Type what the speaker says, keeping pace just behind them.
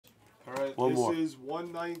All right, One more. This is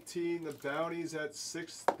 119. The bounty's at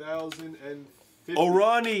 6,050. Oh,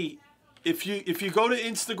 Ronnie, if you go to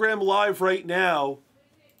Instagram Live right now,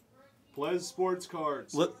 Blez Sports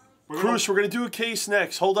Cards. Cruz, we're going to do a case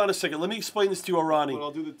next. Hold on a second. Let me explain this to you, Ronnie. But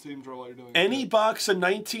I'll do the team draw while you're doing it. Any box of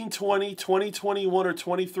 1920, 2021, or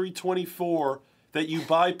 2324 that you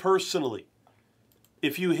buy personally,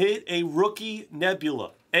 if you hit a rookie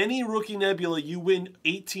nebula, any rookie nebula, you win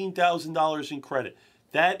 $18,000 in credit.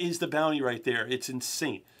 That is the bounty right there. It's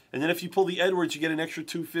insane. And then if you pull the Edwards, you get an extra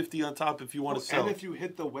 $250 on top if you want to sell. And if you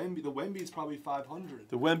hit the Wemby is probably $500.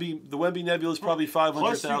 The Wemby Nebula is probably $500,000.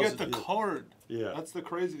 Plus you get the card. Yeah. That's the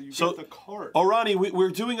crazy. You get the card. Oh, Ronnie, we're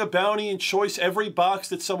doing a bounty in choice. Every box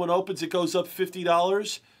that someone opens, it goes up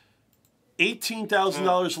 $50.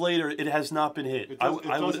 $18,000 later, it has not been hit. It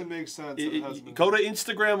doesn't make sense. Go to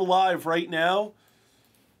Instagram Live right now,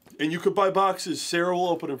 and you could buy boxes. Sarah will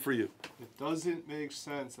open them for you. It doesn't make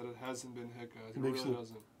sense that it hasn't been hit, guys. It really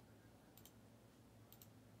doesn't.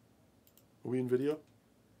 Are we in video?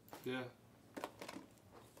 Yeah.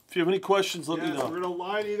 If you have any questions, let me know. We're going to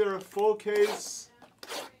line either a full case.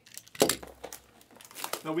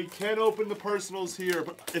 Now, we can't open the personals here,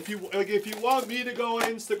 but if you want me to go on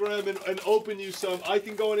Instagram and open you some, I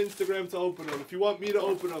can go on Instagram to open them. If you want me to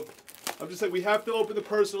open them, I'm just saying we have to open the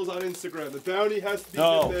personals on Instagram. The bounty has to be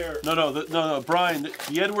in there. No, Brian,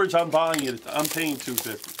 the Edwards, I'm buying it. I'm paying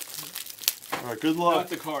 $250. All right, good luck. Not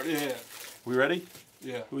the card, yeah. We ready?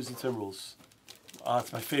 Yeah. Who's the Timberwolves?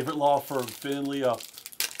 It's my favorite law firm, Finn and Leo.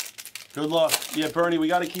 Good luck. Yeah, Bernie, we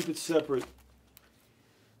got to keep it separate.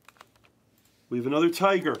 We have another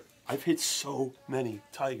Tiger. I've hit so many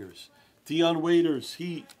Tigers. Dion Waiters,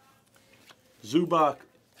 Heat. Zubac.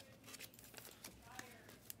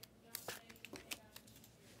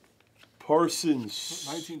 Parsons.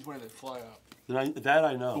 1920, they fly out. That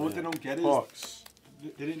I know. But what they don't get is Hawks.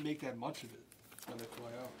 They didn't make that much of it when they fly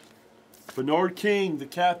out. Bernard King, the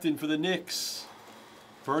captain for the Knicks.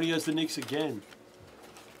 Bernie has the Knicks again.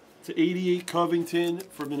 To 88, Covington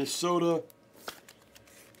for Minnesota.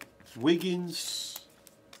 Wiggins.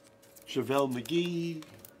 JaVale McGee.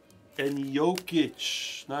 And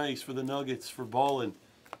Jokic. Nice for the Nuggets for balling.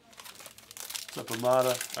 What's up,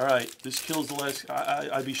 Amada? All right, this kills the last.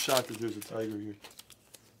 I'd be shocked if there's a Tiger here.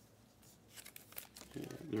 Yeah,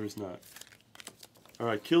 there is not. All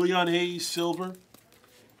right, Killian Hayes, silver.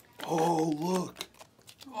 Oh, look.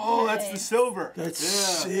 Oh, that's the silver. That's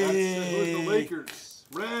sick. Who's the Lakers?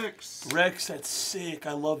 Rex. Rex, that's sick.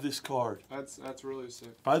 I love this card. That's really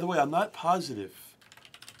sick. By the way, I'm not positive.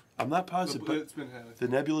 But it's been hit. The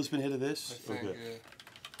Nebula's been hit of this? I think, yeah.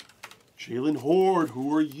 Jalen Horde,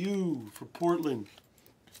 who are you for Portland?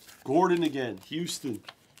 Gordon again, Houston.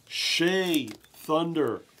 Shea,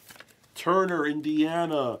 Thunder. Turner,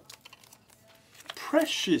 Indiana.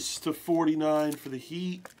 Precious to 49 for the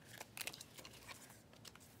Heat.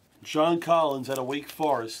 John Collins out of Wake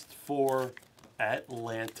Forest for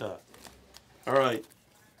Atlanta. All right.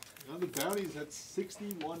 Now the bounty's at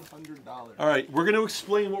 $6,100. All right, we're going to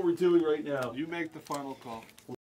explain what we're doing right now. You make the final call.